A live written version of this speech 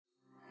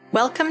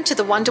Welcome to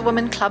the Wonder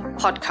Woman Club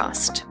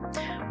podcast.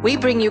 We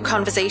bring you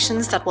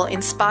conversations that will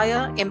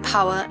inspire,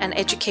 empower, and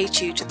educate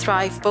you to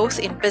thrive both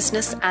in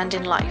business and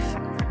in life.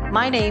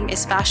 My name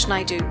is Vash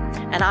Naidu,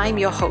 and I'm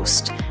your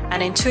host,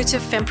 an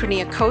intuitive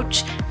fempreneur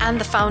coach and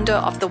the founder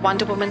of the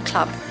Wonder Woman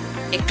Club,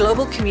 a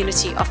global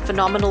community of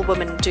phenomenal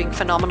women doing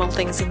phenomenal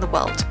things in the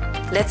world.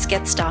 Let's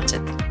get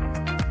started.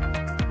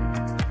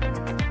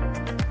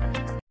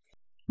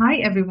 Hi,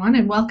 everyone,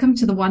 and welcome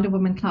to the Wonder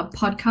Woman Club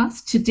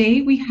podcast.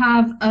 Today, we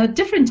have a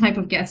different type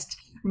of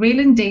guest,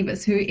 Raylan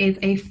Davis, who is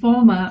a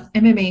former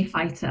MMA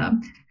fighter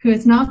who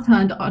has now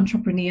turned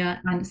entrepreneur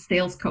and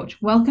sales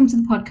coach. Welcome to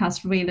the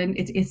podcast, Raylan.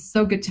 It is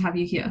so good to have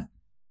you here.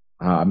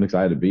 I'm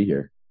excited to be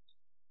here.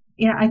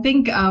 Yeah, I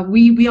think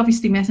we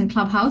obviously met in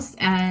Clubhouse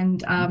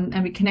and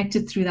we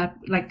connected through that,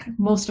 like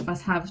most of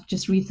us have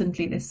just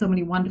recently. There's so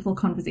many wonderful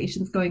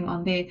conversations going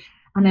on there,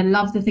 and I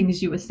love the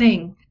things you were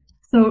saying.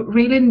 So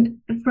Raylan,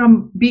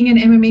 from being an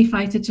MMA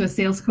fighter to a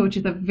sales coach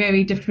is a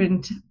very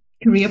different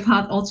career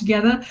path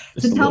altogether.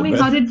 So tell me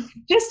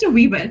just a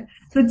wee bit.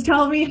 So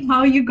tell me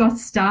how you got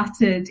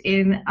started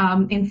in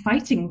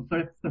fighting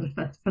for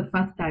the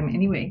first time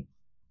anyway.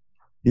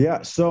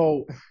 Yeah,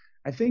 so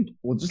I think,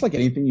 well, just like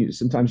anything,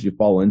 sometimes you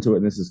fall into it,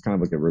 and this is kind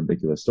of like a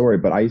ridiculous story,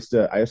 but I used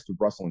to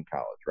wrestle in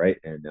college, right?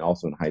 And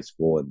also in high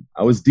school, and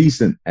I was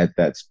decent at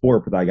that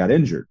sport, but I got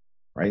injured,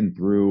 right? And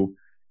through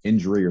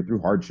injury or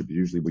through hardship is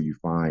usually where you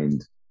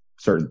find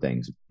certain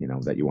things,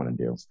 that you want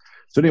to do.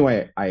 So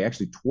anyway, I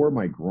actually tore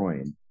my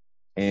groin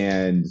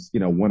and,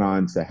 went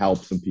on to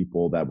help some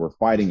people that were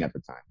fighting at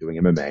the time,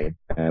 doing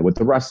MMA with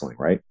the wrestling,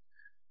 right?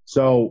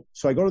 So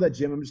I go to that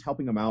gym, I'm just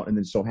helping them out, and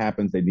then so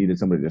happens they needed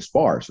somebody to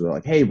spar. So they're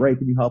like, hey, Ray,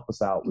 can you help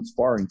us out with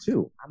sparring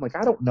too? I'm like,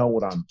 I don't know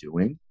what I'm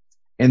doing.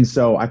 And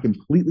so I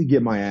completely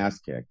get my ass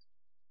kicked.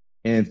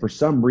 And for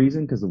some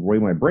reason, because of the way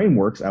my brain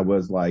works, I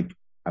was like,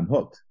 I'm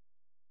hooked.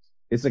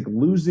 It's like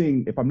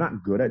losing. If I'm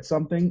not good at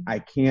something, I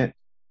can't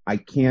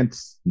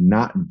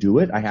not do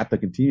it. I have to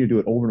continue to do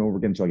it over and over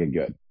again until I get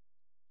good.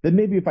 Then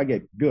maybe if I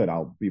get good,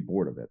 I'll be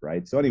bored of it,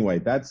 right? So anyway,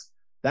 that's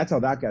how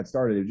that got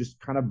started. It was just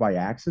kind of by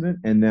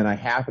accident, and then I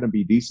happened to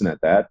be decent at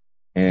that,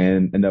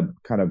 and ended up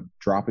kind of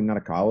dropping out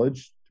of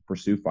college to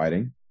pursue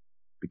fighting,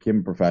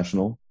 became a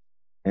professional,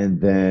 and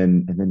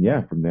then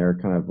yeah, from there,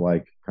 kind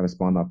of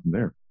spawned off from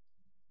there.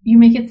 You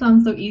make it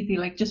sound so easy,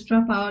 like just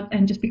drop out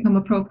and just become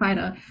a pro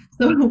fighter.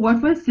 So what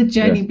was the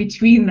journey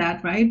between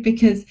that, right?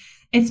 Because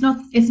it's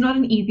not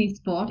an easy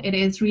sport. It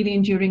is really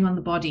enduring on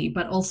the body,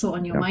 but also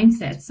on your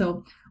mindset.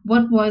 So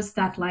what was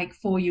that like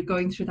for you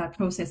going through that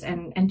process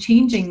and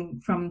changing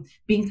from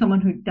being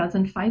someone who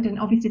doesn't fight, and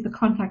obviously it's a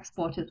contact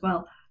sport as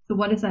well. So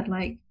what is that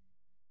like?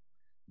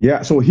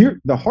 Yeah, so here,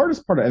 the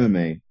hardest part of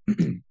MMA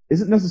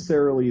isn't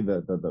necessarily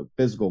the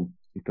physical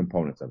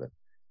components of it.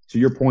 To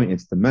your point,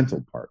 it's the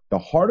mental part. The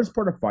hardest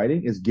part of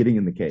fighting is getting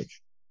in the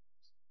cage,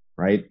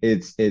 right?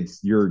 It's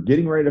you're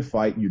getting ready to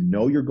fight.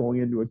 You're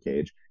going into a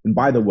cage. And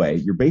by the way,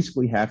 you're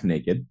basically half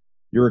naked.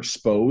 You're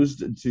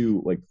exposed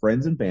to like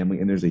friends and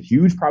family. And there's a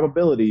huge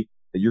probability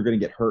that you're going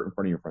to get hurt in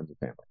front of your friends and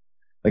family.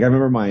 Like I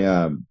remember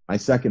my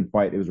second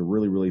fight, it was a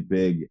really, really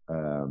big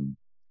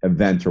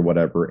event or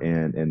whatever.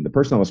 And the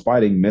person I was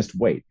fighting missed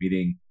weight,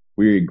 meaning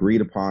we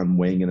agreed upon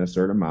weighing in a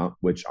certain amount,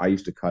 which I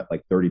used to cut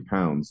like 30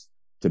 pounds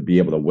to be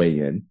able to weigh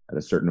in at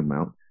a certain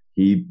amount.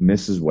 He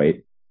misses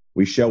weight.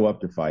 We show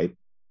up to fight.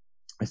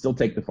 I still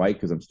take the fight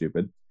because I'm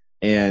stupid.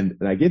 And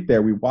I get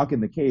there, we walk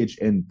in the cage,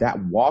 and that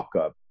walk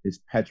up is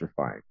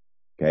petrifying.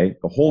 Okay.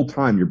 The whole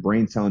time your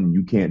brain's telling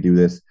you can't do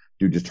this.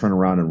 Dude, just turn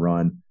around and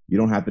run. You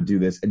don't have to do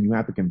this. And you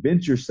have to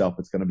convince yourself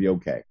it's going to be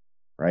okay.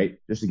 Right.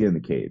 Just to get in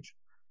the cage.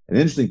 And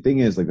the interesting thing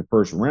is, like the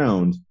first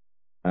round,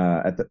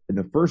 in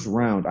the first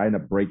round, I end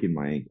up breaking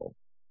my ankle.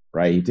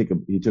 Right.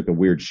 He took a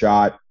weird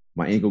shot.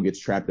 My ankle gets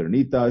trapped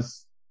underneath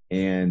us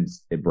and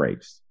it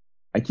breaks.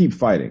 I keep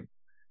fighting.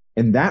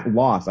 And that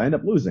loss, I end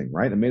up losing,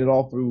 right? I made it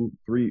all through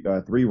three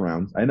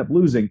rounds. I end up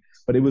losing,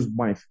 but it was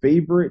my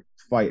favorite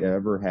fight I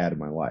ever had in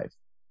my life.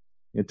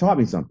 It taught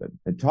me something.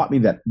 It taught me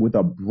that with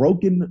a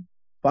broken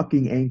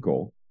fucking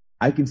ankle,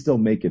 I can still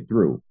make it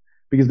through.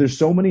 Because there's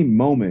so many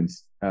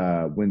moments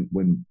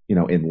when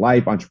in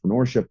life,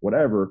 entrepreneurship,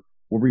 whatever,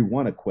 where we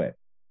want to quit,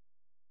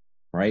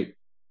 right?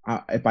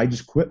 If I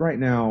just quit right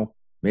now,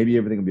 maybe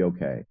everything will be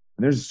okay.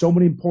 And there's so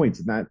many points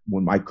in that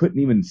when I couldn't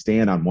even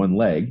stand on one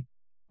leg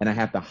and I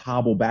have to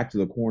hobble back to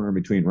the corner in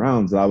between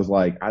rounds that I was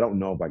like, I don't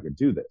know if I could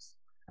do this.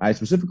 I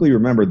specifically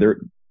remember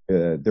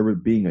there was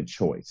being a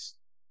choice.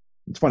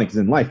 It's funny because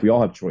in life, we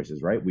all have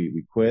choices, right?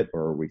 We quit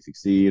or we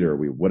succeed or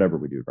whatever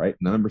we do, right?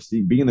 And I remember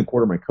being in the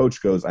corner, my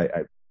coach goes,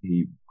 I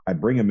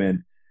bring him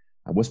in,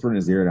 I whispered in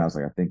his ear, and I was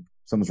like, I think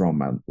something's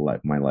wrong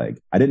with my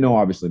leg. I didn't know,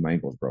 obviously, my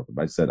ankle was broken,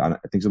 but I said, I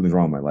think something's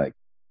wrong with my leg.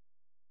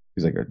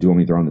 He's like, do you want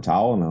me to throw in the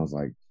towel? And I was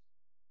like,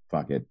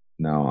 fuck it.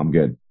 No, I'm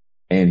good.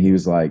 And he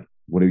was like,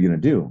 what are you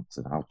going to do? I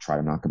said, I'll try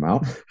to knock him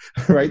out.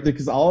 Right?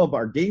 Because all of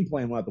our game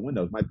plan went out the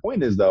window. My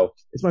point is, though,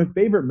 it's my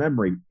favorite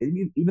memory,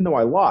 even though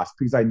I lost,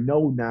 because I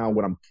know now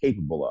what I'm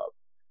capable of.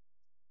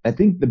 I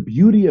think the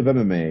beauty of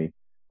MMA,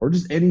 or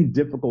just any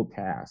difficult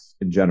task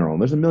in general.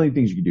 And there's a million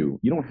things you can do.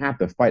 You don't have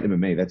to fight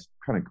MMA. That's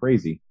kind of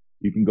crazy.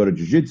 You can go to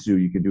jiu-jitsu.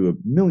 You can do a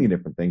million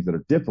different things that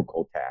are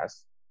difficult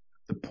tasks.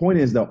 The point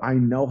is, though, I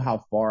know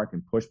how far I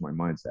can push my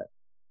mindset.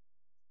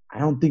 I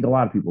don't think a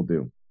lot of people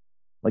do.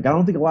 Like, I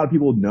don't think a lot of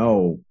people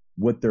know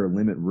what their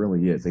limit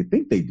really is. They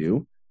think they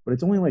do, but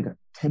it's only like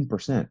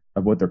 10%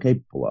 of what they're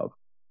capable of.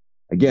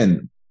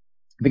 Again,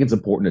 I think it's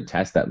important to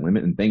test that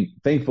limit. And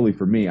thankfully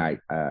for me, I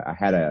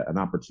had an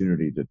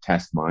opportunity to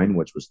test mine,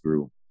 which was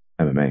through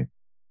MMA.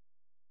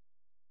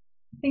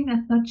 I think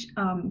that's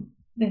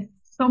there's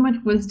so much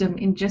wisdom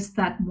in just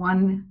that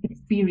one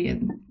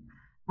experience.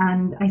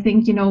 And I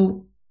think,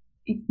 to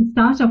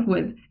start off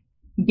with,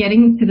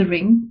 getting to the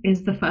ring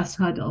is the first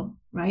hurdle,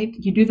 right?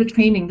 You do the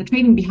training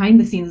behind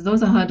the scenes,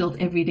 those are hurdles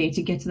every day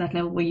to get to that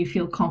level where you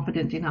feel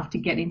confident enough to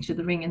get into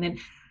the ring. And then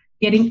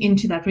getting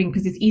into that ring,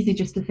 because it's easy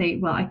just to say,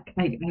 well,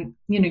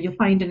 you'll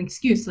find an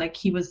excuse like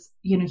he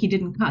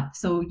didn't cut.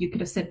 So you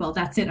could have said, well,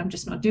 that's it, I'm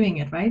just not doing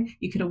it, right?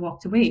 You could have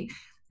walked away.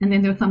 And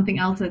then there was something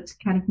else that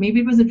kind of, maybe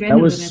it was adrenaline. That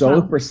was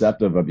so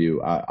perceptive of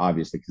you,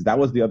 obviously, because that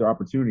was the other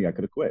opportunity I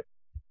could have quit.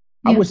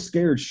 Yeah. I was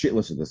scared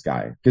shitless of this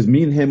guy because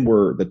me and him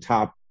were the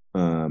top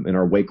in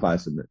our weight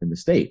class in the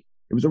state.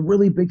 It was a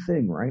really big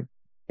thing, right?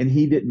 And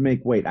he didn't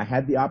make weight. I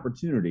had the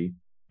opportunity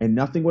and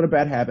nothing would have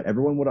bad happened.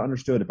 Everyone would have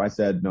understood if I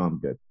said, no, I'm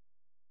good.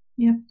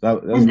 Yeah.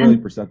 So that was really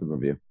perceptive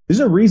of you. There's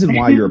a reason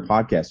why you're a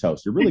podcast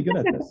host. You're really good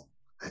at this.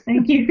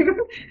 Thank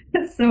you.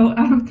 So,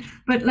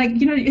 but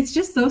it's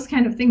just those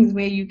kind of things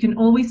where you can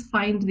always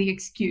find the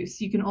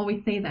excuse. You can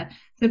always say that.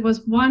 So it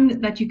was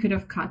one that you could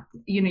have cut,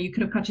 you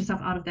could have cut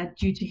yourself out of that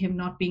due to him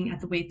not being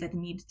at the weight that he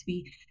needed to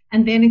be.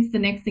 And then it's the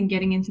next thing,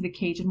 getting into the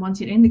cage. And once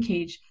you're in the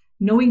cage,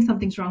 knowing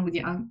something's wrong with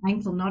your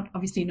ankle, not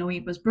obviously knowing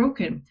it was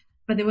broken,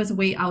 but there was a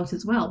way out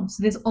as well.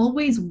 So there's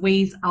always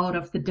ways out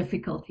of the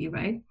difficulty,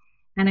 right?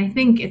 And I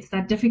think it's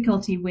that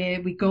difficulty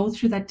where we go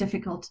through that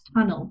difficult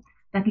tunnel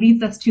that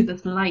leads us to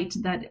this light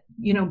that,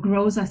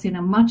 grows us in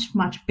a much,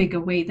 much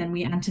bigger way than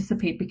we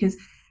anticipate, because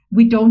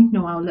we don't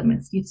know our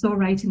limits. You're so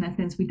right in that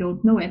sense, we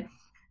don't know it.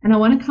 And I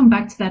want to come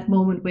back to that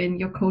moment when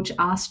your coach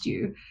asked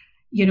you,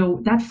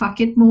 that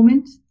fuck it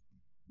moment.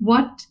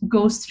 What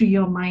goes through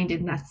your mind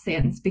in that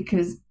sense?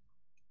 Because,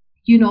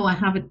 I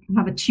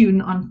have a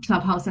tune on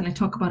Clubhouse and I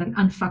talk about an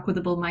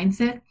unfuckwithable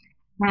mindset.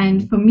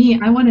 And for me,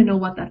 I want to know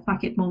what that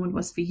fuck it moment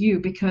was for you,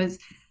 because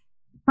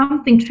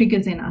something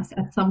triggers in us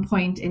at some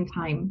point in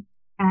time.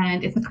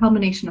 And it's a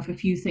culmination of a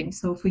few things.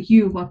 So for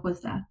you, what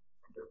was that?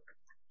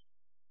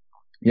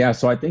 Yeah,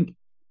 so I think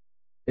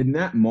in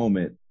that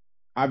moment,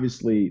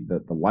 obviously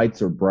the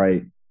lights are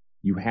bright.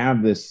 You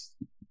have this,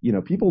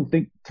 people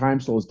think time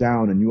slows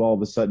down and you all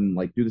of a sudden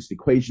like do this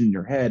equation in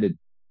your head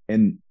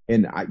and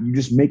you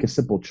just make a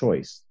simple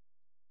choice.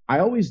 I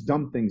always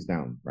dumb things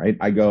down, right?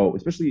 I go,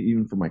 especially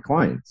even for my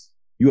clients,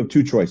 you have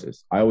two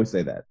choices. I always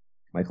say that.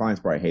 My clients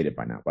probably hate it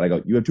by now, but I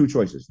go, you have two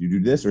choices. You do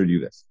this or do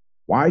this.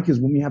 Why? Because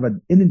when we have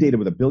inundated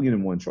with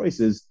 1,000,000,001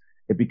 choices,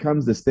 it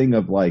becomes this thing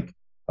of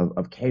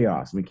of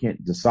chaos. We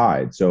can't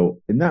decide.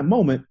 So in that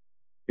moment,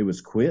 it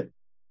was quit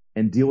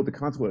and deal with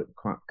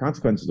the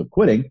consequences of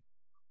quitting,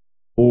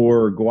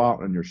 or go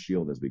out on your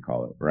shield, as we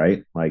call it,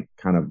 right? Like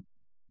kind of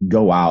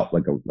go out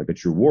like a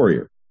true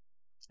warrior.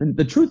 And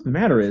the truth of the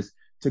matter is,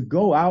 to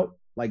go out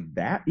like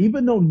that,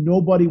 even though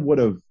nobody would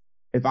have,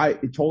 if I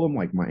told them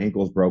like my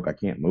ankle's broke, I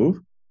can't move,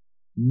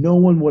 no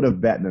one would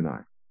have batted an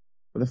eye.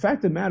 But the fact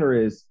of the matter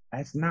is,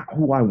 that's not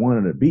who I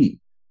wanted to be.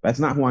 That's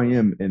not who I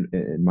am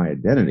in my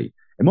identity.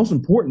 And most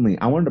importantly,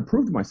 I wanted to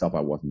prove to myself I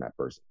wasn't that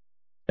person.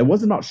 It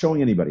wasn't about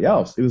showing anybody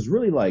else. It was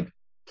really like,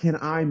 can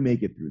I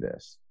make it through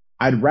this?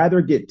 I'd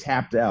rather get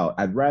tapped out.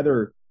 I'd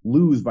rather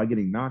lose by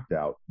getting knocked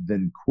out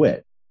than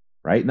quit,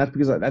 right? And that's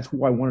because that's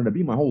who I wanted to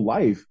be my whole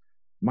life.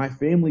 My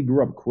family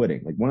grew up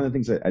quitting. Like one of the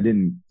things that I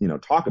didn't,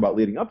 talk about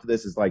leading up to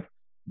this is like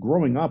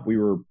growing up, we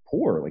were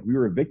poor. Like we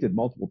were evicted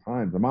multiple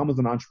times. My mom was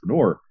an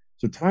entrepreneur.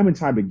 So time and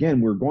time again,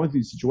 we were going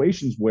through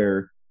situations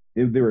where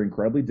they were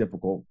incredibly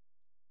difficult,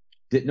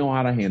 didn't know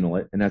how to handle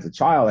it. And as a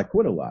child, I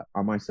quit a lot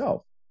on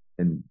myself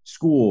in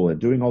school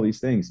and doing all these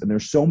things. And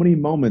there's so many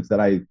moments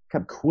that I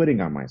kept quitting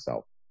on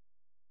myself.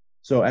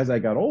 So as I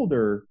got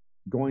older,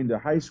 going to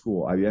high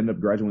school, I ended up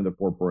graduating with a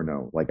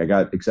 4.0. Like I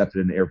got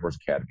accepted in the Air Force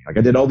Academy. Like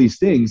I did all these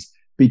things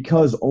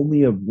because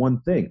only of one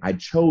thing. I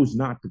chose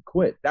not to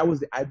quit. I'm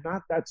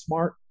not that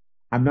smart.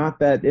 I'm not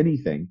that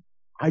anything.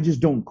 I just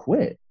don't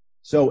quit.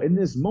 So in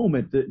this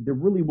moment, there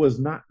really was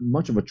not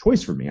much of a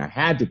choice for me. I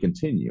had to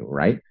continue,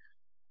 right?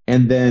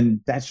 And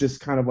then that's just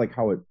kind of like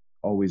how it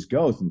always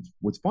goes. And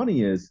what's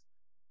funny is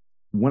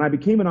when I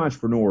became an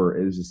entrepreneur,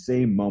 it was the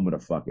same moment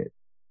of fuck it.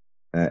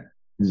 It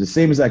was the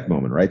same exact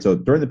moment, right? So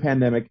during the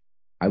pandemic,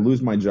 I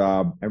lose my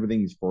job.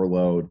 Everything's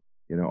furloughed,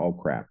 oh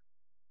crap.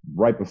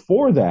 Right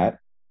before that,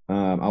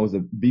 I was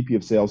a VP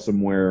of sales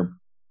somewhere.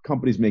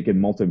 Companies making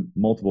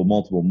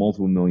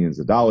multiple millions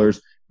of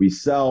dollars. We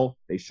sell,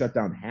 they shut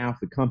down half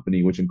the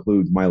company, which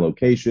includes my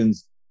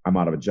locations. I'm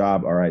out of a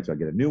job. All right, so I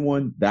get a new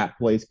one. That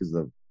place, because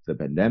of the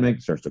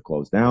pandemic, starts to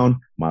close down.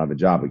 I'm out of a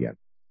job again.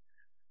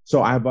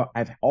 So I've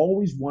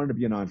always wanted to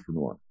be an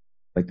entrepreneur.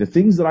 Like the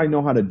things that I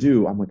know how to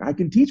do, I'm like, I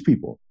can teach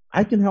people.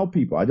 I can help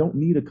people. I don't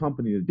need a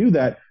company to do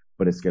that,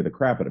 but it scared the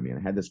crap out of me. And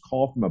I had this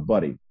call from a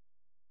buddy,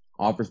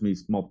 offers me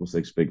multiple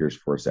six figures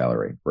for a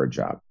salary for a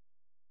job.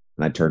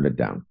 And I turned it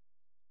down.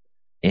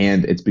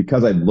 And it's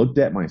because I looked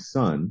at my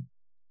son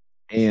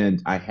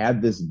and I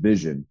had this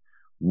vision.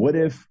 What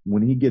if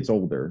when he gets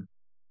older,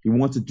 he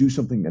wants to do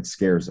something that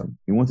scares him?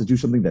 He wants to do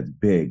something that's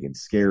big and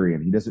scary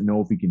and he doesn't know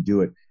if he can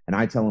do it. And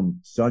I tell him,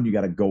 son, you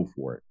got to go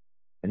for it.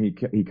 And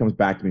he comes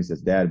back to me and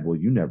says, Dad, well,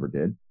 you never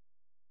did.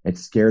 It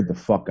scared the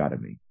fuck out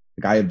of me.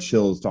 Like I have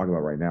chills talking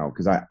about right now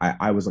because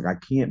I was like, I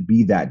can't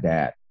be that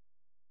dad.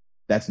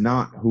 That's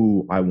not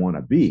who I want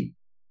to be.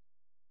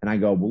 And I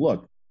go, well,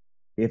 look,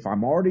 if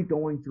I'm already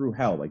going through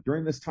hell, like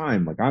during this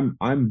time, like I'm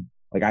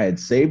like I had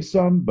saved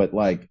some, but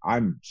like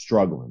I'm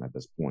struggling at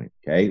this point.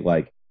 Okay.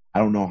 Like I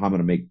don't know how I'm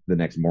gonna make the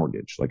next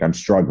mortgage. Like I'm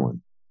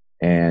struggling.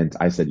 And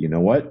I said, you know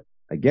what?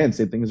 Again,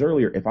 same thing as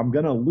earlier. If I'm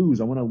gonna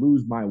lose, I want to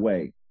lose my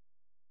way.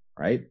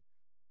 Right.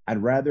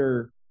 I'd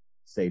rather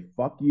say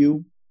fuck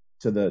you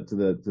to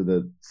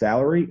the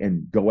salary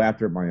and go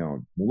after it my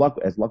own. Well,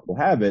 luck will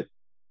have it,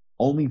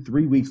 only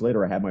 3 weeks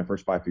later, I had my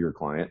first 5 figure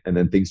client and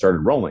then things started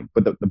rolling.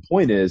 But the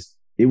point is,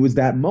 it was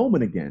that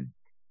moment again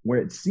where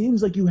it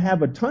seems like you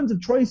have a tons of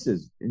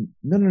choices. And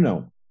no, no,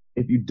 no.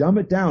 If you dumb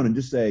it down and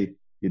just say,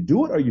 you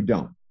do it or you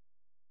don't,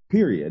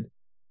 period.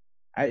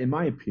 In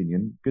my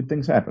opinion, good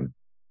things happen.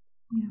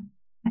 Yeah.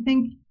 I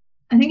think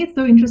I think it's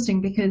so interesting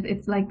because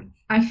it's like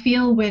I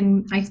feel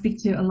when I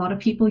speak to a lot of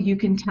people, you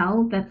can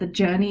tell that the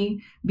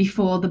journey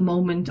before the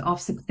moment of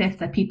success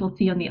that people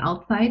see on the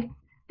outside,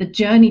 the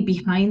journey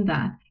behind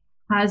that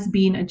has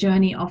been a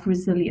journey of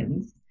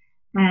resilience.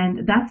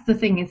 And that's the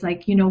thing. It's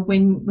like,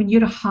 when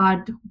you're a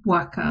hard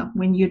worker,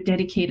 when you're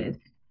dedicated,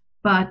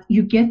 but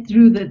you get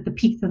through the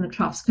peaks and the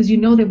troughs because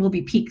there will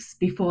be peaks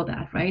before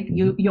that, right?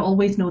 Mm-hmm. You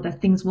always know that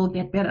things will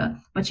get better,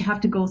 but you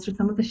have to go through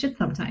some of the shit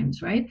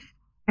sometimes, right?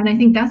 And I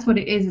think that's what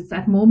it is. It's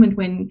that moment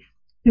when,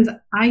 because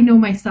I know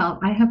myself,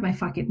 I have my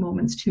fuck it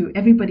moments too.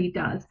 Everybody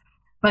does.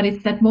 But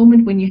it's that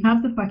moment when you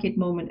have the fuck it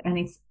moment and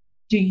it's,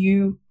 do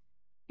you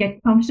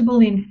get comfortable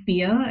in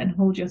fear and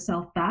hold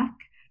yourself back?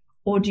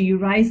 Or do you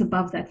rise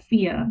above that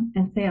fear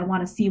and say, I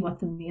want to see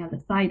what's on the other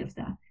side of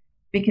that?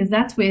 Because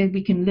that's where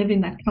we can live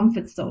in that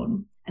comfort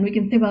zone and we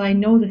can say, well, I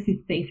know this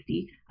is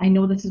safety. I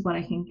know this is what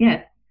I can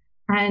get.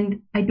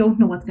 And I don't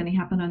know what's going to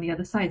happen on the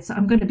other side. So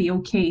I'm going to be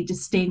okay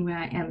just staying where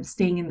I am,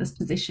 staying in this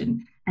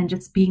position and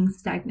just being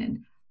stagnant.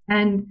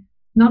 And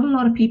not a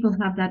lot of people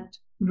have that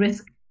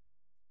risk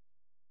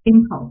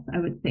impulse, I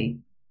would say,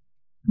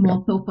 Yeah.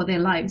 more so for their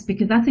lives,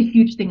 because that's a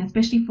huge thing,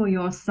 especially for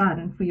your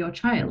son, for your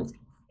child.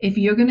 If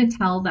you're going to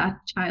tell that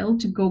child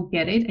to go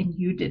get it and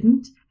you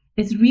didn't,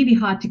 it's really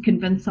hard to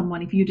convince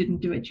someone if you didn't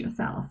do it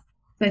yourself.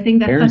 So I think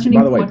that's Parents, such an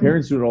by the way, important,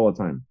 parents do it all the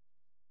time.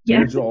 yeah.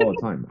 Parents do it all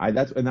the time. I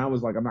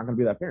was like, I'm not going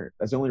to be that parent.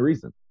 That's the only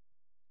reason.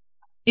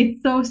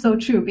 It's so, so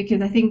true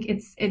because I think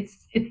it's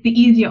the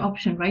easier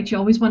option, right? You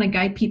always want to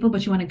guide people,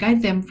 but you want to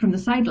guide them from the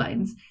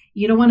sidelines.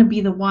 You don't want to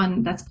be the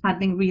one that's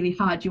paddling really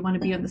hard. You want to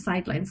be on the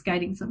sidelines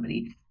guiding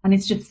somebody, and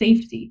it's just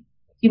safety,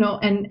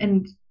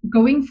 and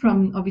going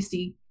from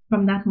obviously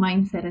from that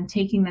mindset and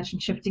taking that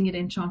and shifting it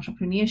into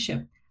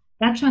entrepreneurship.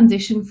 That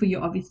transition for you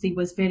obviously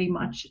was very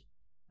much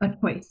a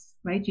choice,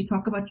 right? You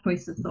talk about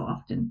choices so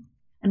often.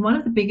 And one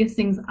of the biggest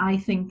things I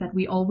think that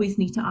we always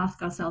need to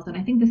ask ourselves, and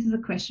I think this is a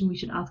question we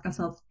should ask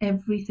ourselves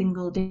every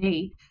single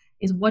day,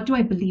 is what do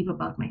I believe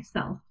about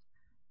myself?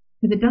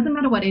 Because it doesn't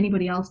matter what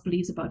anybody else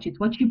believes about you, it's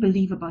what you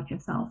believe about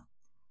yourself.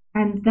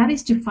 And that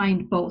is to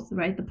find both,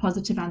 right? The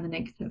positive and the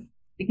negative,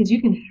 because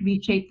you can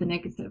reshape the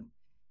negative.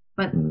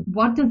 But Mm.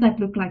 what does that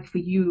look like for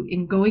you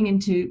in going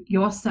into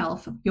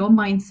yourself, your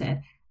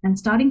mindset, and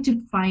starting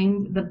to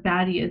find the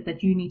barriers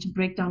that you need to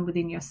break down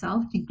within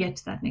yourself to get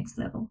to that next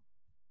level?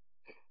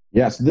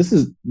 Yes, this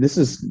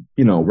is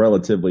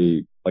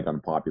relatively like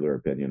unpopular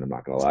opinion. I'm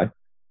not gonna lie,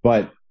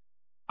 but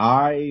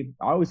I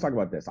always talk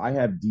about this. I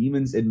have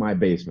demons in my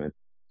basement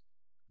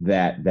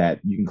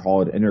that you can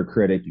call it inner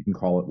critic, you can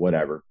call it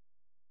whatever,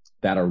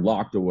 that are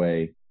locked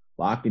away,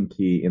 lock and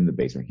key in the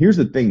basement. Here's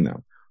the thing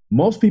though.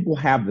 Most people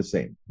have the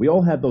same. We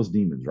all have those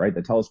demons, right?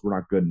 That tell us we're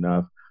not good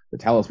enough, that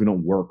tell us we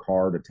don't work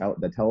hard,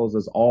 that tells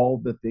us all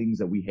the things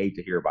that we hate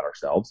to hear about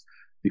ourselves.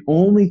 The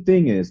only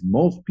thing is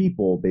most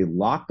people, they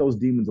lock those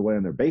demons away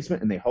in their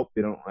basement and they hope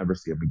they don't ever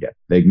see them again.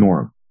 They ignore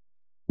them.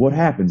 What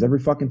happens every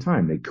fucking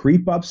time? They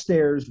creep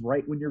upstairs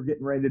right when you're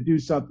getting ready to do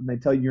something. They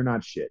tell you you're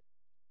not shit.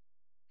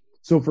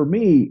 So for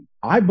me,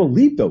 I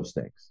believe those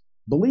things.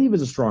 Believe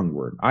is a strong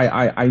word.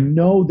 I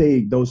know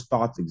those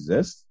thoughts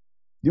exist.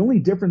 The only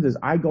difference is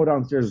I go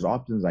downstairs as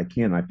often as I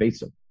can and I face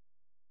them.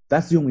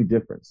 That's the only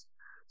difference.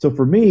 So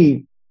for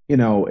me,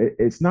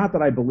 it's not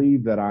that I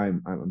believe that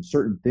I'm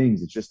certain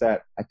things. It's just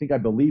that I think I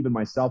believe in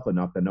myself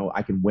enough to know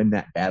I can win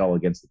that battle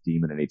against the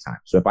demon anytime.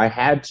 So if I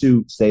had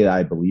to say that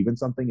I believe in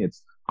something,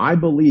 it's I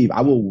believe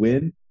I will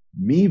win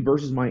me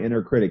versus my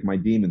inner critic, my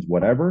demons,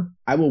 whatever.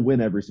 I will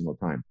win every single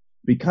time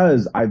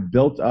because I've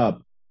built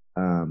up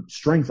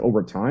strength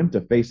over time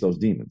to face those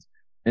demons.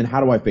 And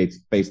how do I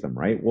face them,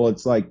 right? Well,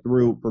 it's like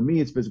for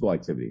me, it's physical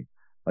activity.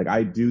 Like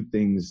I do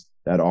things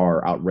that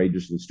are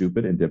outrageously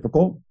stupid and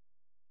difficult,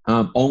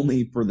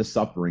 only for the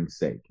suffering's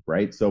sake,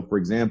 right? So, for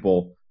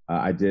example,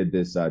 I did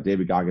this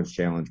David Goggins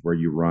challenge where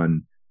you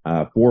run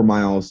 4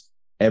 miles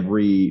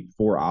every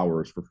 4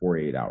 hours for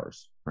 48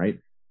 hours, right?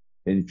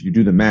 And if you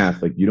do the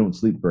math, like you don't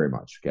sleep very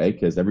much, okay?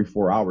 Because every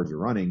 4 hours you're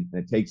running,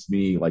 and it takes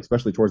me, like,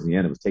 especially towards the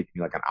end, it was taking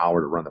me like an hour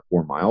to run the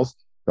 4 miles.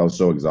 I was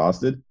so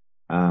exhausted,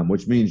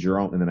 which means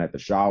and then I have to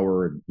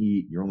shower and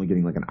eat. You're only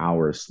getting like an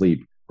hour of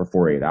sleep for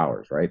 48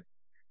 hours, right?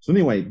 So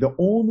anyway, the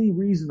only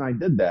reason I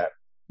did that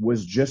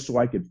was just so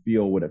I could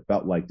feel what it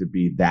felt like to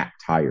be that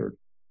tired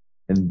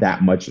and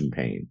that much in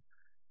pain.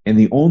 And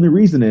the only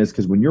reason is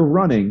because when you're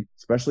running,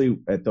 especially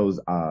at those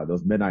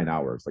midnight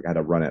hours, like I had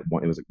to run at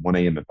one, it was like 1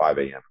 a.m. and 5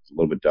 a.m. It's a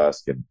little bit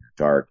dusk and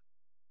dark,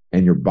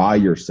 and you're by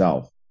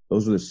yourself.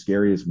 Those are the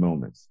scariest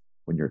moments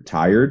when you're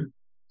tired.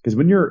 Because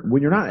when you're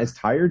not as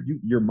tired,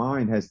 your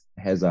mind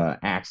has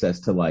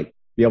access to like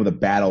be able to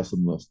battle some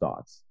of those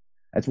thoughts.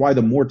 That's why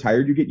the more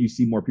tired you get, you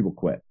see more people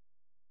quit.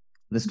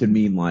 This could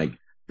mean like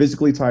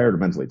physically tired or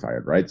mentally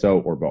tired, right? So,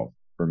 or both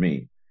for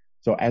me.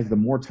 So, as the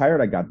more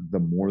tired I got, the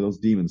more those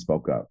demons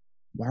spoke up.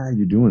 Why are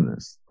you doing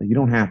this? Like, you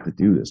don't have to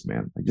do this,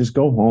 man. Like, just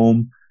go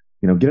home,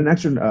 get an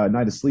extra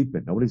night of sleep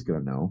in. Nobody's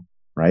going to know,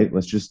 right?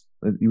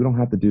 You don't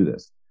have to do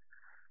this.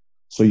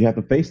 So, you have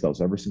to face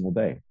those every single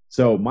day.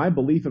 So, my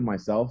belief in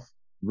myself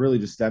really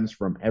just stems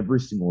from every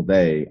single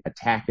day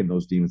attacking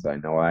those demons that I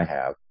know I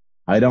have.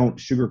 I don't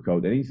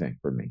sugarcoat anything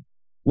for me.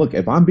 Look,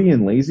 if I'm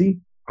being lazy,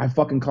 I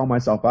fucking call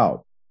myself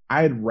out.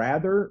 I'd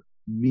rather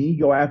me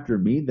go after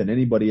me than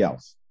anybody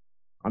else.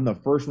 I'm the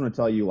first one to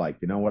tell you, like,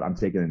 you know what, I'm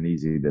taking it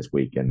easy this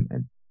week,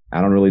 and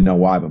I don't really know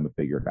why, but I'm gonna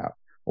figure it out.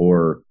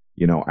 Or,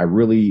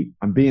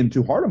 I'm being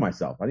too hard on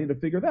myself. I need to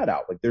figure that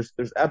out. Like, there's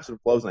ebbs and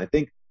flows, and I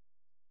think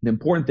the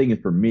important thing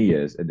for me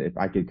is, and if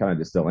I could kind of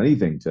distill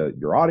anything to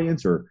your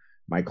audience or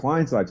my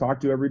clients that I talk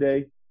to every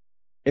day,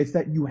 it's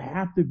that you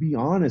have to be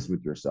honest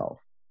with yourself.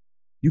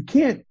 You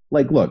can't,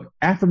 like, look,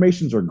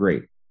 affirmations are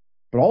great,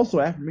 but also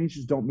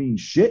affirmations don't mean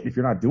shit if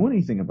you're not doing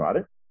anything about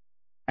it.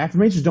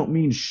 Affirmations don't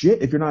mean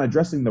shit if you're not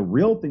addressing the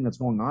real thing that's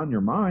going on in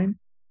your mind.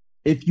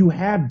 If you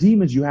have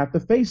demons, you have to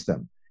face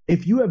them.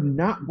 If you have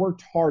not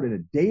worked hard in a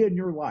day in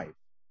your life,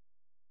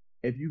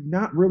 if you've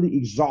not really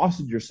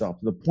exhausted yourself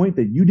to the point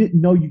that you didn't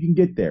know you can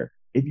get there,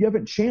 if you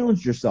haven't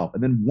challenged yourself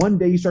and then one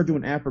day you start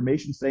doing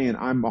affirmations saying,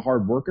 I'm a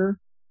hard worker,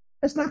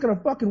 that's not going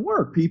to fucking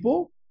work,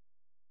 people.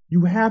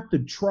 You have to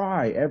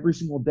try every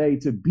single day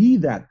to be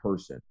that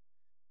person,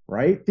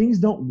 right? Things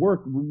don't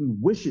work when we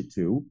wish it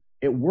to.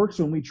 It works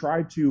when we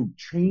try to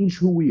change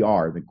who we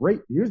are.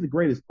 Here's the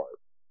greatest part.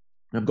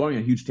 I'm going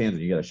on a huge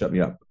tangent. You got to shut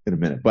me up in a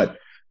minute. But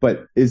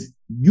is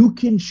you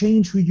can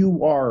change who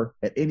you are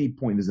at any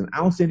point. There's an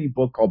outstanding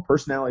book called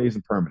Personality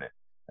Isn't Permanent.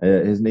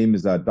 His name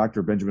is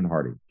Dr. Benjamin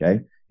Hardy. Okay.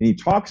 And he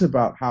talks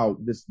about how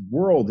this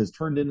world has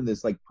turned into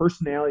this like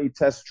personality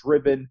test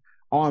driven.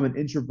 Oh, I'm an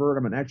introvert.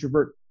 I'm an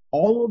extrovert.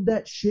 All of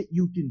that shit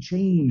you can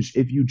change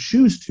if you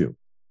choose to,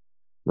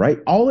 right?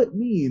 All it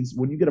means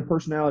when you get a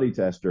personality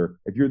tester,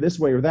 if you're this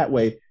way or that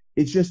way,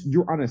 it's just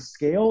you're on a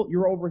scale,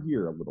 you're over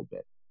here a little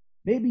bit.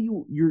 Maybe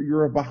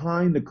you're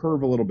behind the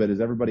curve a little bit as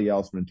everybody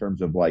else in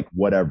terms of like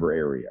whatever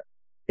area.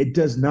 It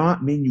does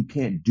not mean you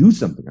can't do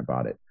something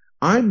about it.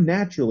 I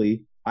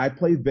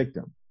play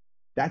victim.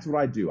 That's what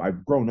I do.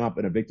 I've grown up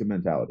in a victim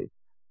mentality.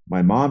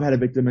 My mom had a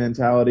victim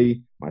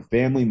mentality. My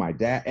family, my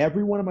dad,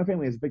 everyone in my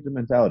family has a victim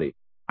mentality.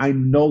 I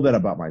know that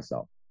about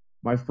myself.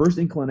 My first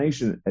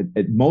inclination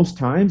at most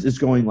times is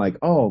going like,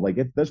 oh, like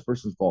it's this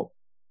person's fault.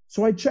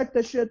 So I check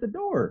that shit at the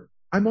door.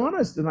 I'm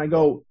honest and I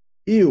go,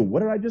 ew,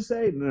 what did I just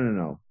say?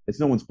 No. It's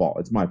no one's fault.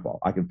 It's my fault.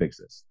 I can fix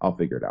this. I'll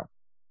figure it out.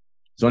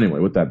 So anyway,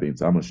 with that being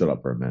said, I'm gonna shut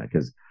up for a minute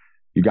because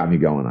you got me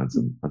going on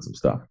some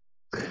stuff.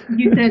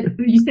 You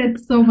said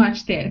so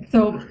much there.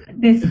 So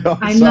this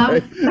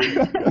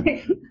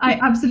I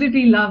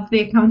absolutely love the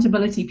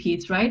accountability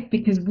piece, right?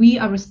 Because we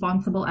are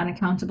responsible and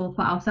accountable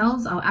for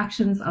ourselves, our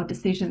actions, our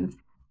decisions.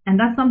 And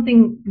that's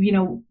something,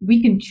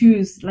 we can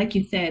choose, like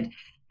you said,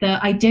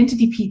 the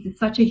identity piece is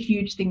such a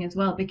huge thing as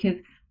well, because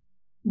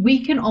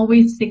we can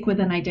always stick with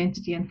an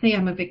identity and say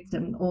I'm a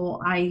victim, or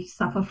I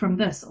suffer from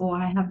this, or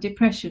I have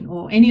depression,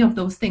 or any of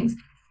those things.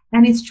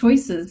 And it's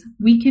choices.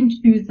 We can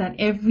choose that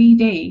every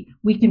day.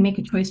 We can make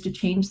a choice to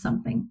change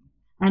something.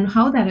 And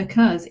how that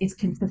occurs is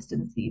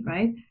consistency,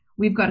 right?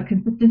 We've got to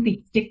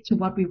consistently stick to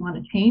what we want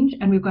to change,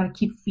 and we've got to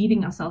keep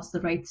feeding ourselves the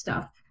right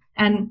stuff.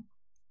 And,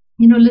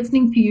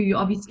 listening to you, you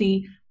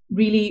obviously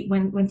really,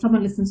 when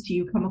someone listens to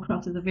you, come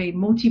across as a very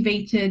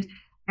motivated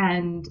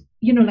and,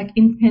 like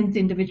intense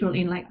individual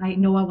in like, I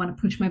know I want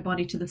to push my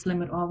body to this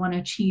limit, or I want to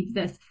achieve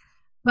this.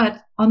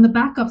 But on the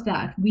back of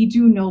that, we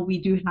do know we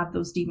do have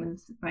those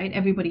demons, right?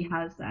 Everybody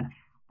has that.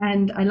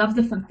 And I love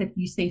the fact that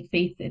you say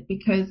face it,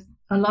 because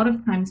a lot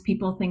of times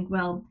people think,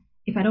 well,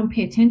 if I don't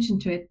pay attention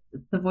to it,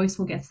 the voice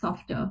will get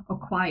softer or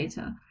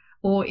quieter.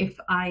 Or if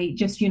I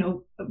just,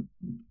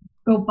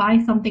 go buy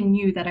something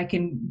new that I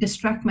can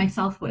distract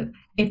myself with,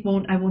 I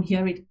won't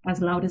hear it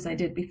as loud as I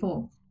did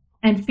before.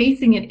 And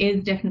facing it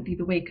is definitely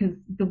the way, because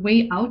the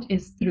way out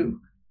is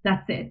through.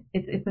 That's it.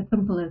 It's as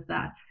simple as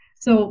that.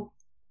 So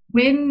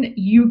when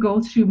you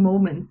go through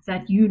moments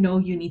that you know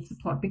you need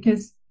support,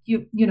 because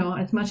you know,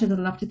 as much as I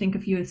love to think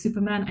of you as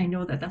Superman, I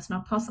know that that's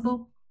not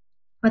possible.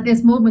 But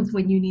there's moments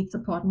when you need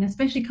support, and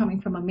especially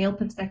coming from a male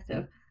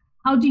perspective,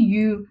 how do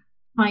you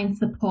find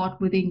support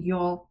within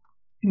your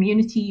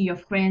community, your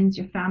friends,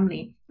 your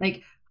family?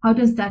 Like, how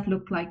does that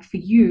look like for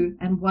you?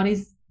 And what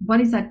is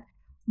that?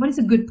 What is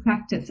a good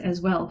practice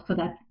as well for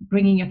that,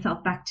 bringing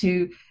yourself back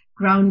to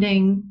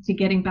grounding, to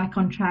getting back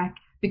on track?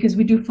 Because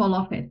we do fall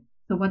off it.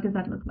 So what does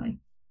that look like?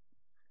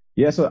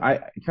 Yeah, so I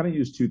kind of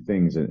use two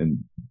things,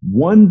 and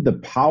one, the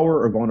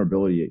power of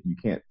vulnerability you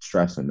can't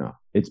stress enough.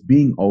 It's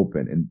being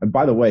open, and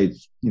by the way,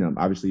 it's,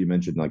 obviously you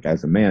mentioned like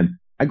as a man,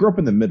 I grew up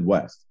in the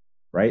Midwest,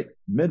 right?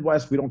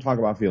 Midwest, we don't talk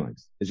about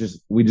feelings. It's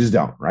just we just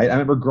don't, right? I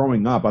remember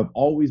growing up, I've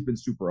always been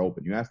super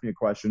open. You ask me a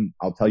question,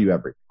 I'll tell you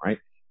everything, right?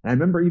 And I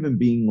remember even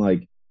being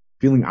like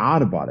feeling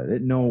odd about it. I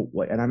didn't know,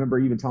 like, and I remember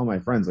even telling my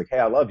friends like, "Hey,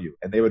 I love you,"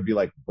 and they would be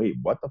like, "Wait,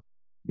 what the,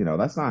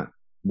 that's not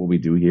what we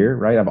do here,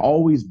 right?" I've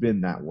always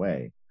been that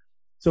way.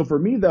 So for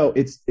me though,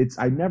 it's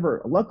I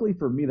never, luckily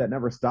for me, that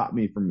never stopped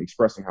me from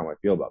expressing how I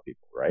feel about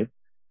people, right?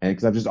 And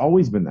because I've just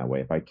always been that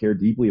way. If I care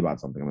deeply about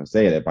something, I'm gonna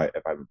say it.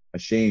 If I'm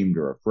ashamed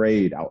or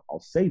afraid, I'll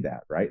say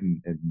that, right?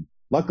 And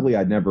luckily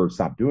I never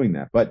stopped doing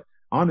that. But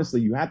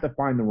honestly, you have to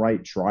find the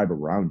right tribe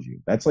around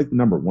you. That's like the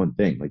number one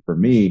thing. Like for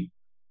me,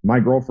 my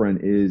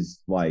girlfriend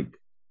is like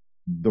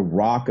the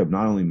rock of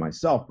not only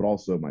myself but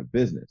also my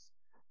business.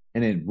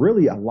 And it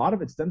really, a lot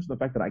of it stems from the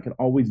fact that I can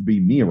always be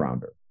me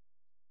around her.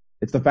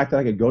 It's the fact that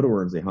I could go to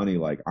her and say, honey,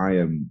 like I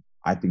think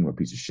I'm a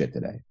piece of shit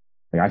today.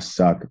 Like I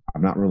suck.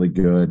 I'm not really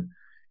good.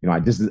 I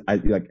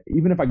like,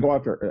 even if I go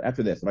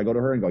after this, if I go to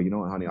her and go, you know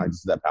what, honey, I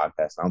just did that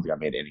podcast. I don't think I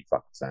made any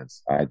fucking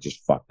sense. I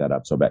just fucked that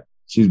up so bad.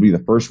 She'd be the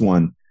first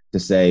one to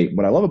say,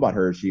 what I love about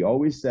her is she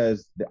always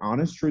says the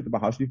honest truth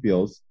about how she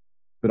feels,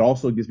 but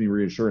also gives me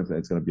reassurance that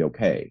it's going to be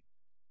okay.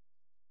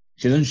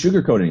 She doesn't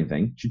sugarcoat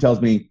anything. She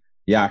tells me,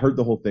 yeah, I heard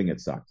the whole thing.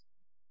 It sucked.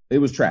 It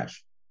was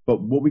trash.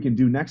 But what we can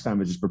do next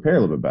time is just prepare a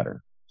little bit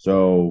better.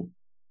 So,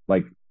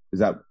 like, is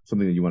that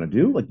something that you want to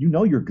do? Like,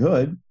 you're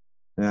good.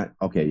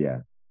 Okay, yeah.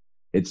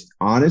 It's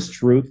honest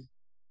truth,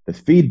 the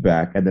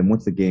feedback, and then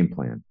what's the game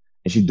plan?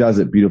 And she does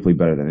it beautifully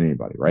better than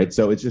anybody, right?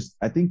 So it's just,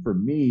 I think for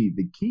me,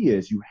 the key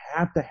is you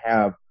have to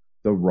have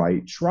the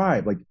right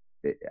tribe. Like,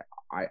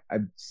 I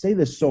say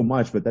this so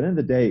much, but at the end of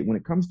the day, when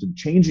it comes to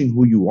changing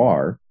who you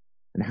are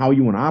and how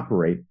you want to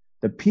operate,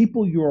 the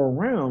people you're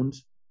around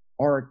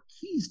are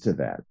keys to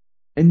that.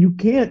 And you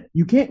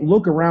can't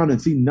look around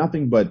and see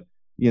nothing but,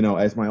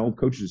 as my old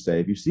coaches say,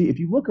 if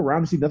you look around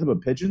and see nothing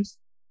but pigeons,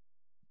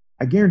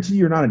 I guarantee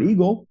you're not an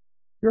eagle.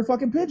 You're a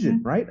fucking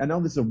pigeon, right? I know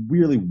this is a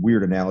really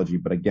weird analogy,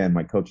 but again,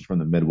 my coach is from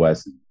the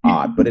Midwest.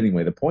 Odd. But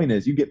anyway, the point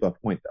is, you get the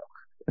point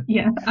though.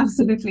 Yeah,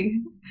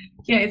 absolutely.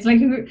 Yeah, it's like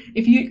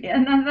if you,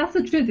 and that's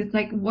the truth. It's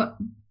like what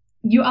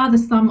you are, the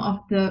sum of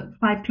the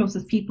five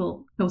closest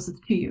people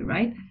closest to you,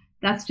 right?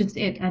 That's just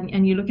it.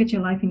 And you look at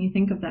your life and you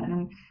think of that,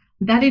 and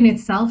that in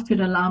itself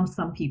should alarm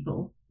some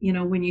people,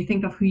 when you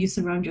think of who you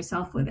surround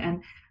yourself with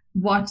and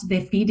what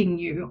they're feeding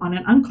you on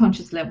an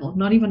unconscious level,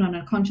 not even on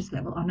a conscious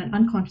level, on an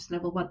unconscious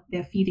level, what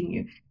they're feeding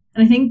you.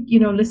 And I think,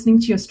 listening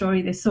to your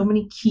story, there's so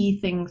many key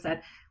things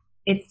that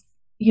it's,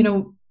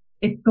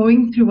 it's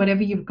going through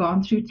whatever you've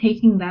gone through,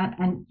 taking that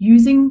and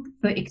using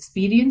the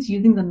experience,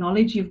 using the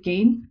knowledge you've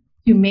gained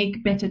to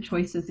make better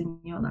choices in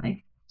your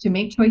life, to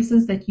make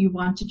choices that you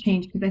want to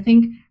change. Because I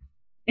think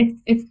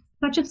it's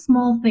such a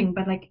small thing,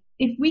 but like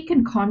if we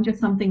can conjure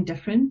something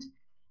different,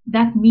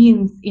 that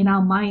means in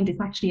our mind it's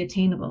actually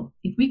attainable.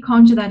 If we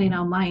conjure that in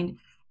our mind,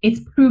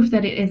 it's proof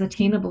that it is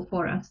attainable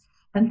for us.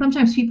 And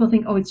sometimes people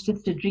think, oh, it's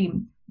just a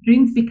dream.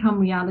 Dreams become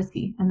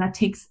reality, and that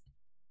takes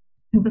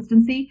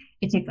consistency,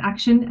 it takes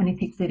action, and it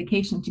takes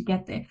dedication to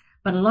get there.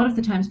 But a lot of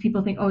the times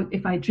people think, oh,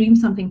 if I dream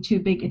something too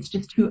big, it's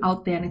just too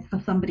out there and it's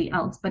for somebody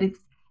else. But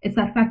it's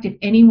that fact, if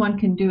anyone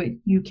can do it,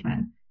 you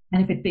can.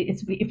 And if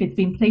it's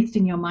been placed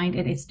in your mind,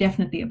 it is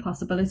definitely a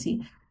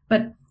possibility.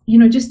 But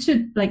just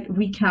to like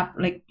recap,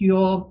 like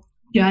your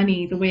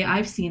journey, the way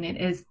I've seen it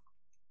is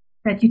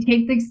that you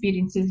take the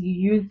experiences, you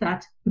use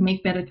that to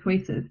make better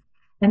choices,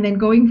 and then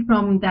going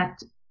from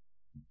that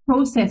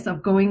process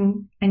of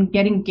going and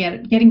getting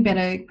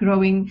better,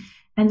 growing,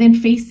 and then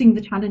facing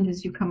the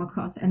challenges you come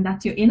across, and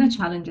that's your inner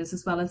challenges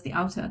as well as the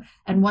outer,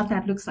 and what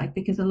that looks like.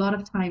 Because a lot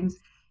of times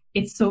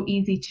it's so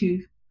easy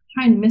to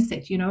try and miss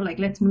it, like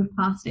let's move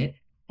past it,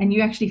 and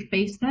you actually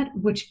face that,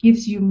 which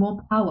gives you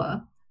more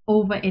power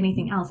over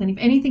anything else. And if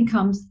anything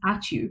comes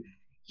at you,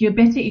 you're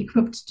better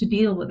equipped to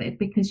deal with it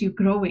because you're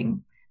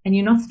growing and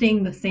you're not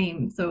staying the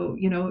same. So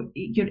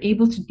you're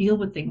able to deal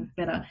with things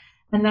better.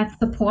 And that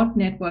support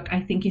network, I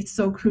think, is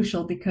so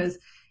crucial, because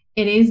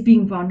it is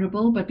being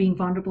vulnerable, but being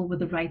vulnerable with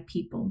the right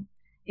people.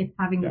 It's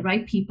having the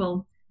right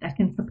people that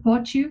can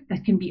support you,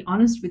 that can be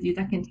honest with you,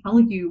 that can tell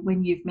you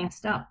when you've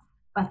messed up,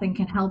 but then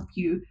can help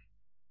you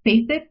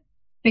face it,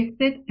 fix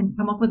it, and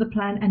come up with a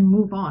plan and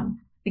move on.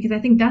 because I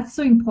think that's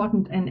so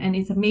important, and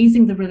it's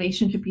amazing the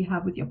relationship you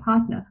have with your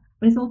partner,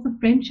 but it's also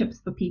friendships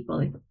for people.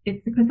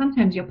 It's because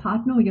sometimes your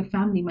partner or your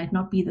family might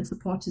not be the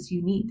supporters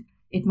you need.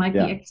 It might be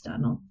Yeah,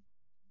 external.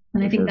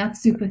 And I for think sure.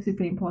 that's super,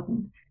 super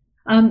important.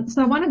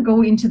 So I want to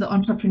go into the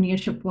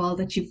entrepreneurship world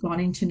that you've gone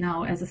into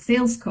now as a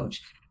sales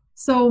coach.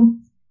 So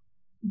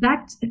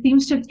that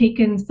seems to have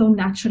taken so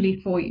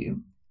naturally for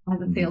you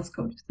as a Mhm. sales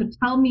coach. So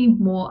tell me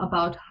more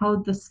about how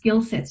the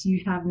skill sets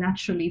you have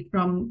naturally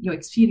from your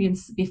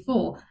experience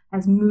before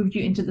has moved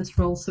you into this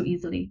role so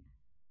easily.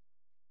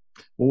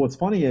 Well, what's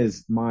funny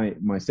is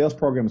my sales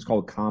program is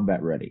called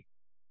Combat Ready,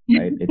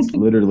 right? It's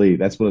literally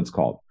that's what it's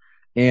called.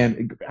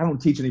 And I don't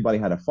teach anybody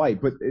how to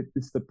fight, but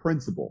it's the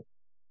principle,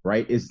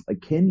 right? Is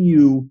like, can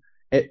you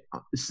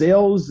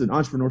sales and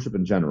entrepreneurship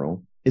in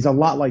general is a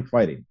lot like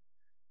fighting,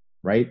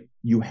 right?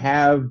 You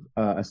have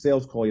a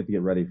sales call you have to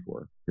get ready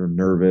for. You're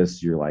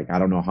nervous. You're like, I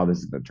don't know how this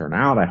is going to turn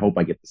out. I hope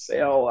I get the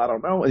sale. I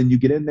don't know. And you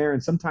get in there,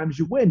 and sometimes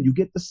you win. You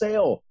get the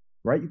sale,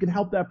 right? You can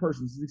help that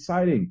person. It's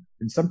exciting.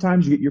 And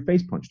sometimes you get your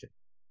face punched in,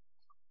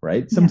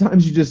 right? Yeah.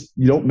 Sometimes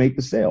you don't make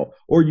the sale,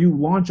 or you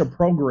launch a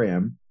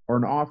program or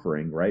an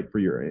offering, right, for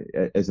your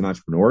as an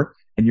entrepreneur,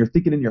 and you're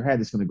thinking in your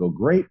head it's going to go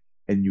great,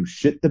 and you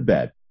shit the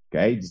bed.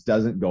 Okay, it just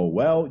doesn't go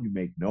well. You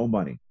make no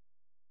money.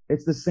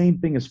 It's the same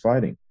thing as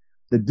fighting.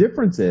 The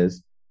difference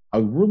is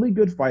a really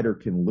good fighter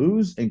can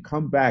lose and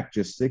come back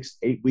just 6,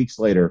 8 weeks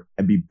later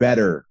and be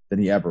better than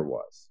he ever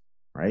was,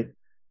 right?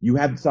 You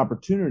have this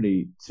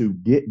opportunity to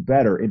get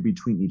better in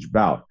between each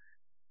bout.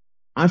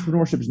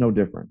 Entrepreneurship is no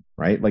different,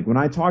 right? Like what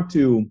I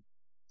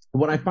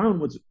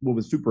found what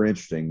was super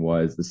interesting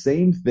was the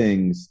same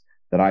things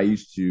that I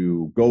used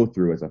to go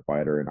through as a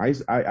fighter. And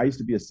I used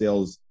to be a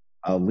sales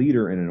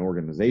leader in an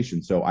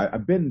organization. So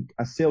I've been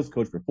a sales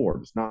coach before,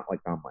 just not like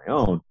on my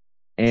own.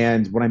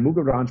 And when I moved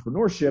over to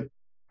entrepreneurship,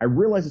 I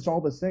realized it's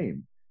all the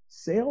same.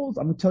 Sales,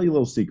 I'm gonna tell you a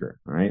little secret.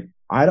 All right.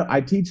 I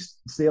teach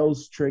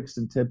sales tricks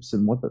and tips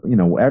and what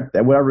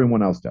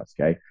everyone else does.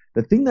 Okay.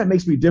 The thing that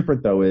makes me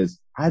different though is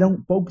I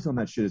don't focus on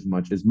that shit as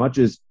much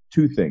as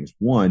two things.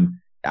 One,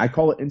 I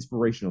call it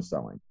inspirational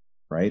selling,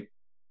 right?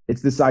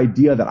 It's this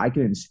idea that I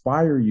can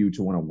inspire you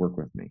to want to work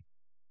with me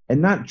and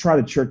not try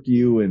to trick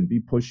you and be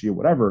pushy or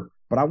whatever,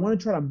 but I want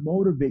to try to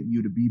motivate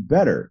you to be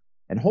better.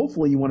 And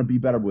hopefully you want to be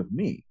better with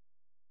me.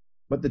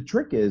 But the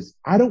trick is,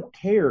 I don't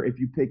care if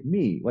you pick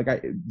me.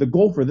 The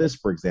goal for this,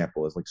 for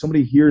example, is like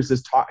somebody hears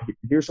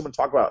someone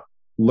talk about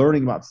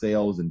learning about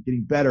sales and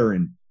getting better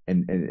and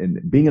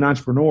being an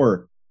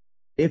entrepreneur.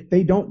 If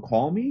they don't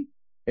call me,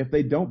 if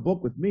they don't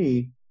book with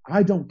me,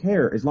 I don't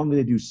care as long as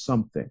they do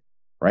something,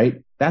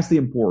 right? That's the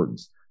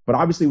importance. But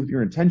obviously, if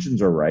your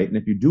intentions are right, and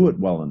if you do it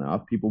well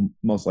enough, people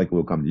most likely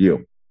will come to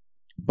you.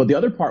 But the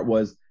other part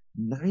was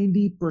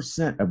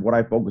 90% of what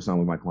I focus on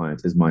with my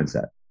clients is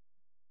mindset.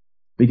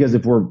 Because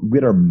if we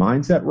get our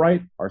mindset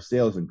right, our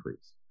sales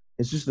increase.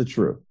 It's just the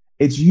truth.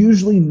 It's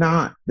usually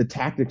not the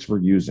tactics we're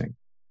using.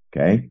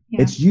 Okay.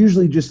 Yeah. It's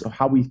usually just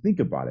how we think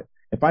about it.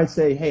 If I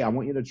say, hey, I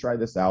want you to try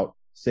this out,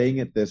 saying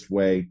it this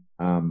way,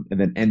 and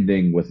then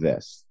ending with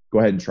this, go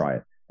ahead and try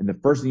it. And the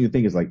first thing you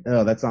think is like,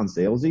 oh, that sounds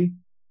salesy.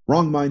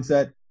 Wrong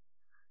mindset.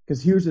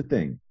 Because here's the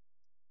thing.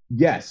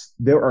 Yes,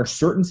 there are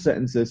certain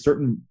sentences,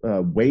 certain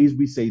ways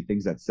we say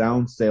things that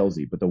sound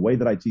salesy, but the way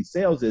that I teach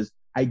sales is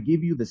I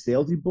give you the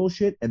salesy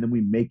bullshit and then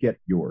we make it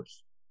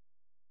yours,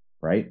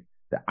 right?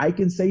 That I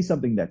can say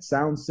something that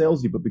sounds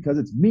salesy, but because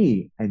it's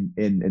me and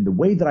the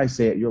way that I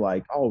say it, you're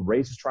like, oh,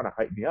 Ray's is trying to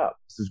hype me up.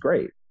 This is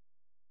great.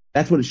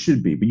 That's what it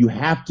should be, but you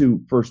have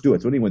to first do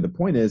it. So anyway, the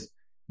point is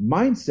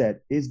mindset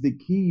is the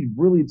key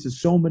really to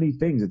so many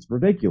things. It's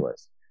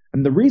ridiculous.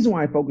 And the reason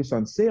why I focus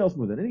on sales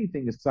more than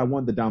anything is because I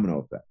want the domino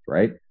effect,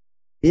 right?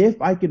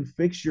 If I can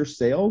fix your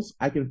sales,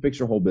 I can fix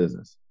your whole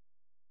business.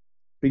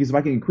 Because if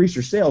I can increase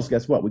your sales,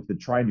 guess what? We can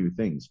try new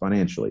things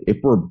financially. If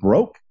we're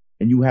broke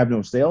and you have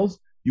no sales,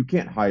 you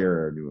can't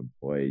hire a new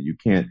employee. You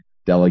can't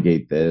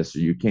delegate this, or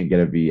you can't get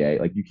a VA.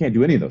 Like you can't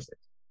do any of those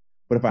things.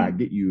 But if I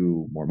get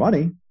you more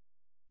money,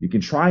 you can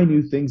try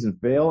new things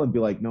and fail and be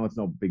like, no, it's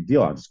no big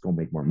deal. I'll just go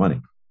make more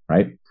money.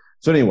 Right.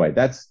 So anyway,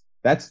 that's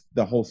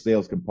the whole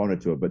sales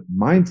component to it. But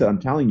mindset, I'm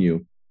telling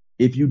you,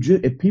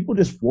 if people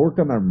just work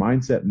on their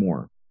mindset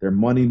more, their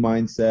money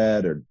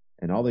mindset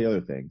and all the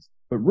other things,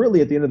 but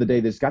really at the end of the day,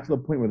 they just got to the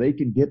point where they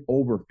can get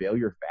over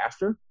failure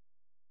faster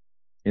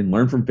and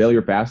learn from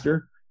failure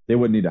faster, they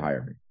wouldn't need to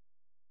hire me,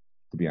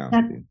 to be honest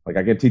That, with you. Like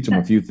I could teach them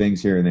a that, few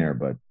things here and there,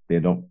 but they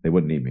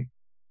wouldn't need me.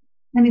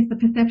 and it's the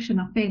perception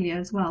of failure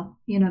as well.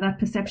 That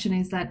perception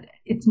is that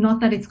it's not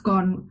that it's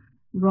gone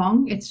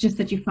wrong, it's just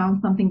that you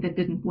found something that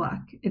didn't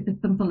work. It's as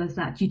simple as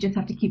that. You just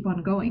have to keep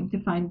on going to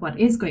find what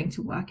is going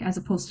to work as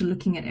opposed to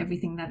looking at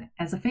everything that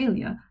as a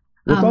failure.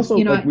 Well, it's also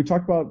You like know, we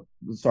talked about,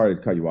 sorry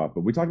to cut you off,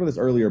 but we talked about this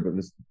earlier, but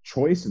this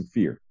choice and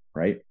fear,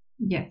 right?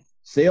 yes.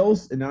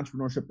 Sales and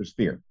entrepreneurship is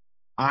fear.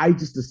 I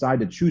just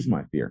decided to choose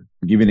my fear.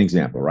 I'll give you an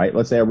example, right?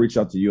 Let's say I reached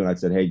out to you and I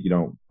said, hey,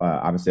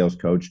 I'm a sales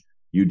coach.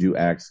 You do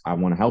X. I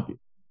want to help you.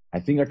 I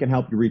think I can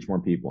help you reach more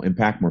people,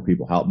 impact more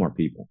people, help more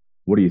people.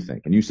 What do you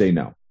think? And you say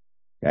no.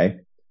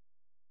 Okay.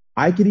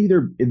 I could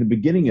either, in the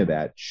beginning of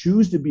that,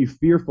 choose to be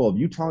fearful of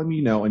you telling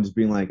me no and just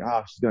being like,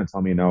 oh, she's going to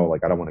tell me no.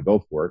 Like, I don't want to go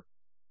for it.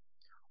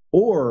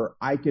 Or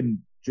I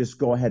can just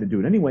go ahead and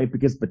do it anyway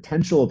because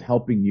potential of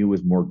helping you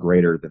is more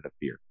greater than the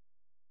fear.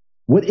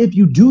 What if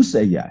you do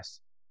say yes?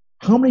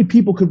 How many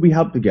people could we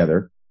help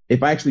together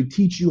if I actually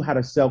teach you how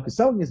to sell? Because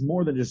selling is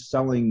more than just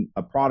selling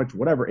a product or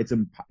whatever. It's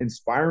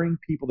inspiring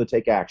people to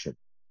take action.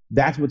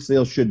 That's what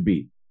sales should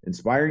be,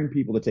 inspiring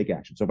people to take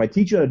action. So if I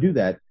teach you how to do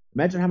that,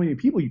 imagine how many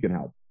people you can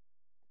help.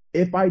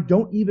 If I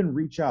don't even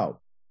reach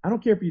out, I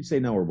don't care if you say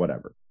no or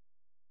whatever,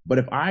 but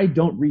if I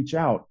don't reach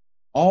out,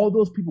 all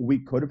those people we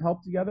could have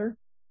helped together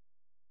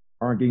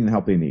aren't getting the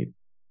help they need.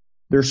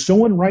 There's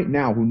someone right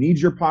now who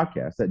needs your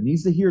podcast that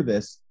needs to hear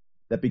this,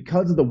 that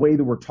because of the way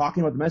that we're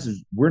talking about the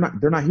message,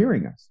 they're not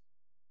hearing us.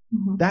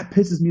 Mm-hmm. That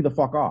pisses me the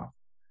fuck off.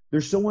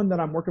 There's someone that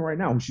I'm working right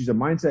now. She's a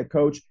mindset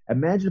coach.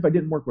 Imagine if I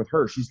didn't work with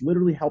her. She's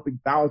literally helping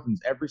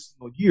thousands every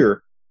single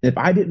year. If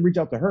I didn't reach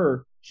out to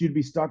her, she'd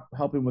be stuck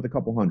helping with a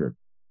couple hundred.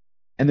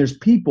 And there's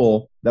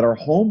people that are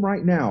home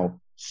right now,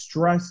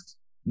 stressed,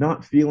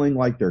 not feeling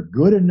like they're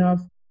good enough,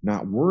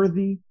 not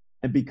worthy.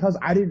 And because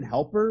I didn't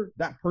help her,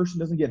 that person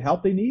doesn't get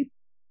help they need.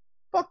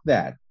 Fuck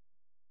that.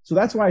 So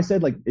that's why I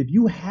said, like, if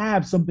you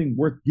have something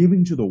worth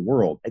giving to the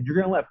world and you're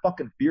going to let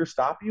fucking fear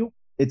stop you,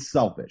 it's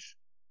selfish.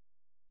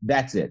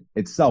 That's it.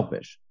 It's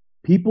selfish.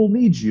 People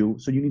need you,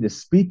 so you need to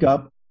speak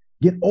up,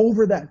 get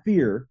over that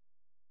fear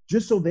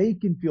just so they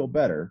can feel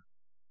better.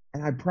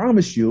 And I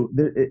promise you,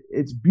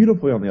 it's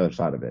beautifully on the other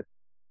side of it,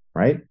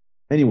 right?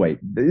 Anyway,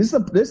 this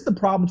is the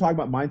problem talking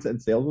about mindset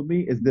and sales with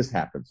me, is this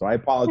happens. So I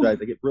apologize.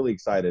 I get really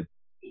excited.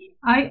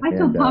 I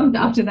feel pumped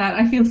after that.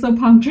 I feel so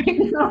pumped right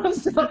now.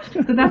 So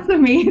that's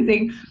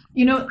amazing.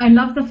 You know, I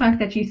love the fact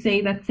that you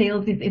say that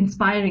sales is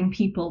inspiring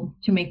people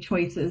to make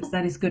choices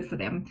that is good for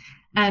them.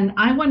 And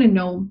I want to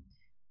know,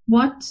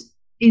 what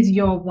is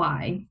your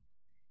why?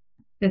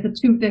 There's a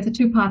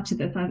two part to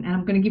this, and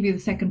I'm going to give you the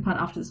second part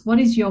after this. What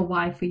is your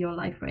why for your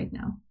life right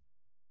now?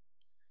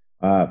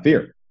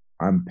 Fear.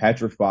 I'm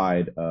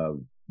petrified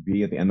of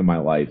being at the end of my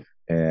life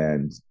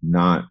and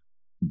not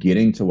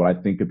getting to what I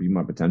think could be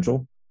my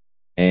potential.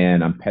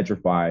 And I'm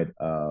petrified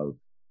of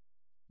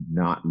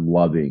not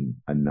loving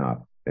enough.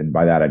 And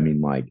by that, I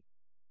mean, like,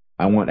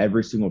 I want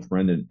every single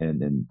friend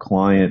and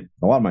client,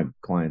 a lot of my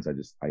clients,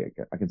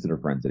 I consider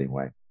friends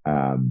anyway,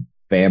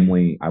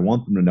 family. I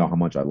want them to know how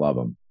much I love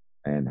them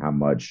and how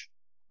much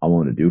I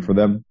want to do for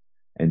them.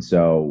 And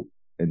so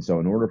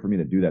in order for me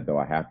to do that, though,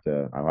 I have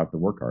to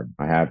work hard.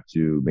 I have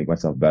to make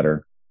myself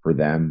better for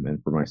them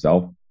and for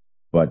myself.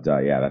 But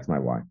yeah, that's my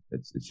why.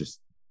 It's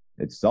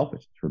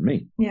selfish. It's for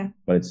me. Yeah.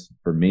 But it's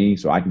for me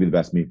so I can be the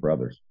best me for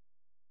others.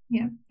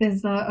 Yeah.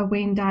 There's a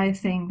Wayne Dyer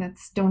saying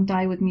that's "Don't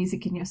die with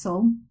music in your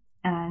soul."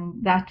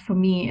 And that for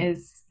me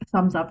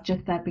sums up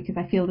just that, because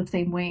I feel the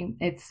same way.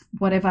 It's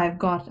whatever I've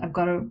got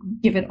to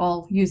give it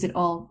all, use it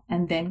all,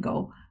 and then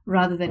go,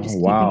 rather than just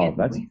keeping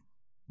it.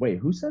 Wait,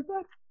 who said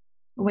that?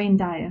 Wayne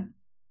Dyer.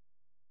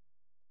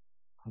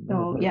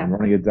 So yeah. I'm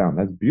running it down.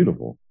 That's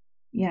beautiful.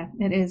 Yeah,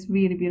 it is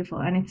really beautiful.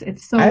 And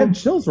it's so, I have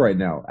chills right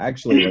now,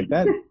 actually. Like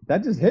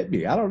that just hit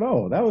me. I don't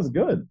know. That was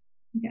good.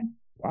 Yeah.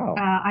 Wow.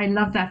 I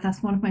love that.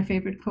 That's one of my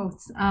favorite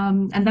quotes.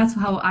 And that's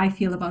how I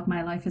feel about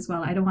my life as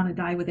well. I don't want to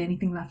die with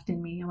anything left in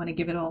me. I want to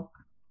give it all.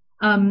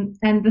 And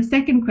the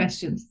second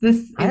question,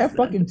 I have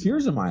fucking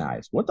tears in my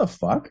eyes. What the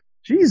fuck?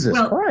 Jesus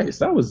Christ.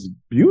 That was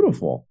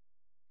beautiful.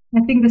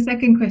 I think the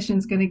second question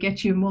is going to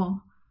get you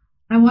more.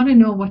 I want to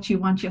know what you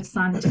want your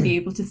son to be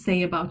able to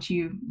say about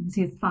you as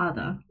his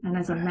father and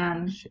as a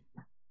man.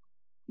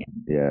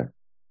 Yeah.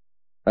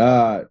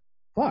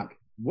 Fuck.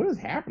 What is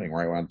happening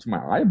right now to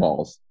my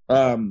eyeballs?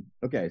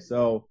 Okay,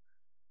 so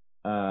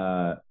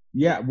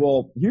yeah,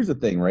 well, here's the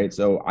thing, right?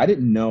 So I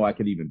didn't know I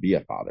could even be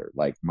a father.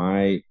 Like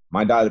my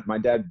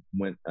dad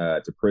went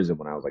to prison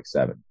when I was like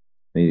 7.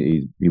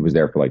 He was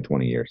there for like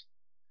 20 years.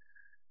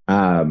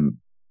 And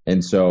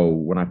so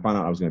when I found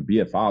out I was going to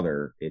be a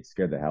father, it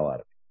scared the hell out of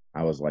me.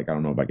 I was like, I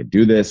don't know if I could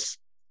do this.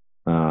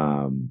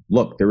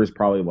 Look, there was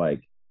probably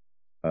like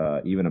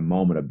even a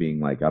moment of being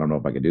like, I don't know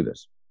if I could do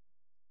this.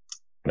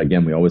 But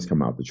again, we always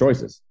come out with the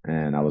choices.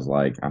 And I was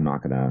like, I'm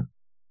not going to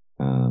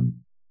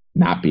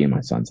not be in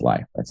my son's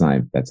life. That's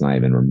not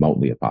even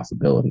remotely a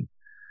possibility.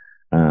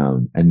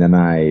 And then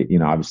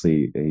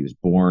obviously he was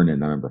born,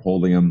 and I remember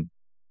holding him,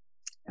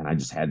 and I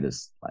just had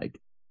this, like,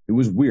 it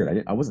was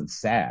weird. I wasn't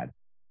sad.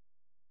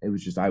 It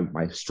was just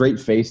my straight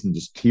face and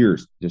just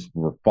tears just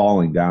were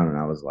falling down, and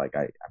I was like,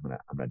 I'm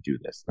gonna do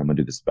this. I'm gonna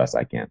do this the best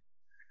I can.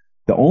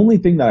 The only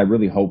thing that I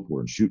really hope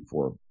for and shoot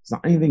for, it's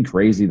not anything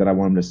crazy that I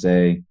want him to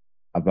say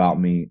about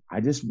me.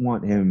 I just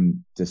want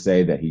him to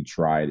say that he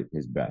tried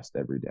his best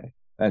every day.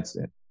 That's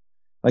it.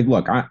 Like,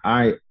 look,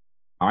 I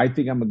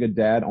think I'm a good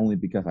dad only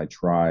because I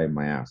try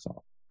my ass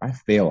off. I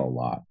fail a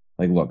lot.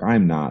 Like, look,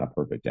 I'm not a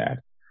perfect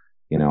dad.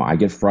 I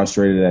get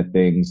frustrated at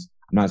things.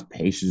 I'm not as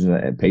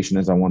patient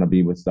as I want to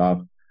be with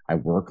stuff. I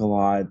work a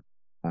lot,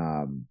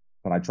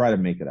 but I try to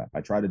make it up.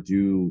 I try to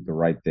do the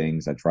right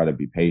things. I try to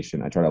be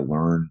patient. I try to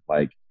learn,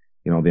 like,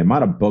 the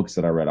amount of books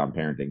that I read on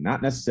parenting,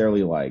 not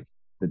necessarily like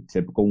the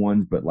typical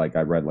ones, but like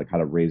I read like How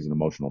to Raise an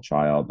Emotional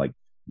Child, like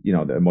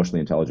the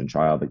Emotionally Intelligent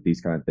Child, like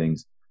these kind of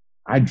things.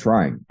 I'm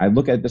trying. I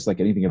look at this like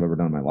anything I've ever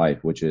done in my life,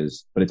 but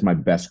it's my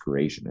best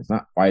creation. It's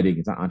not fighting.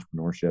 It's not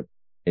entrepreneurship.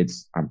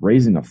 I'm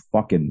raising a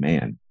fucking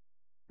man,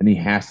 and he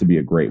has to be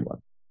a great one.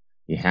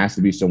 He has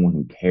to be someone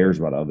who cares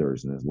about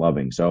others and is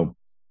loving. So,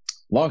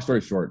 long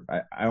story short,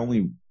 I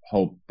only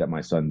hope that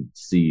my son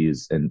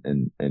sees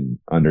and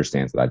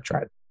understands that I've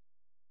tried.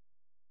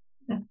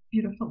 That's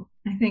beautiful.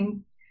 I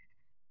think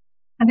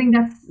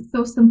that's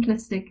so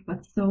simplistic,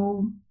 but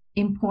so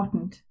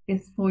important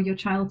is for your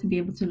child to be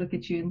able to look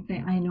at you and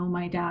say, I know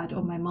my dad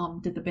or my mom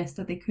did the best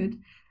that they could.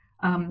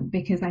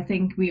 Because I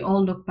think we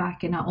all look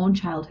back in our own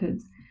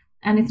childhoods.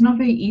 And it's not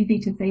very easy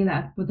to say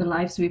that with the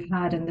lives we've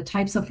had and the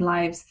types of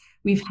lives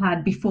we've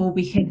had before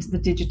we hit the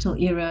digital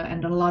era,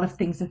 and a lot of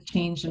things have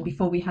changed, and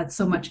before we had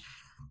so much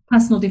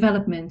personal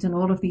development and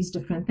all of these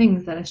different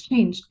things that has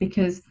changed,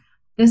 because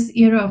this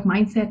era of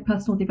mindset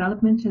personal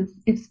development is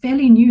it's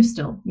fairly new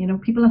still.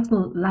 People are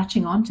still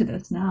latching onto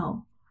this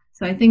now.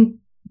 So I think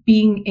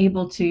being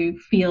able to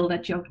feel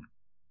that your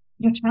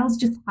child's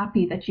just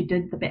happy that you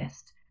did the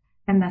best,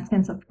 and that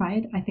sense of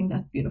pride, I think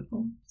that's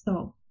beautiful.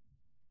 So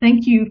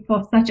thank you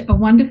for such a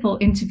wonderful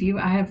interview.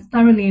 I have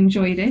thoroughly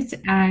enjoyed it,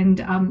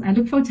 and I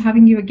look forward to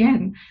having you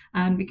again,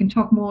 and we can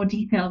talk more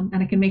detail,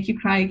 and I can make you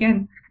cry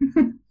again.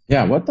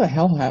 Yeah, what the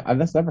hell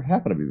happened? That's never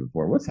happened to me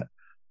before. What's that?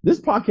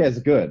 This podcast is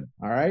good.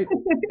 All right.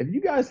 If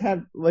you guys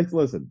have like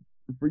listen,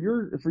 for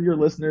your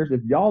listeners,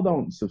 if y'all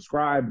don't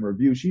subscribe and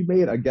review, she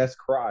made a guest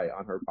cry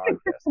on her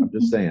podcast. I'm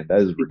just saying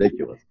that is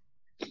ridiculous.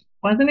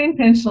 Wasn't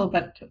intentional,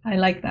 but I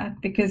like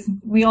that because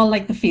we all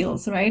like the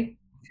feels, right?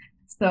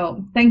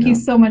 So thank you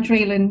Yeah. so much,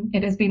 Raylan.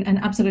 It has been an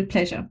absolute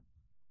pleasure.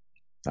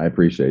 I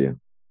appreciate you.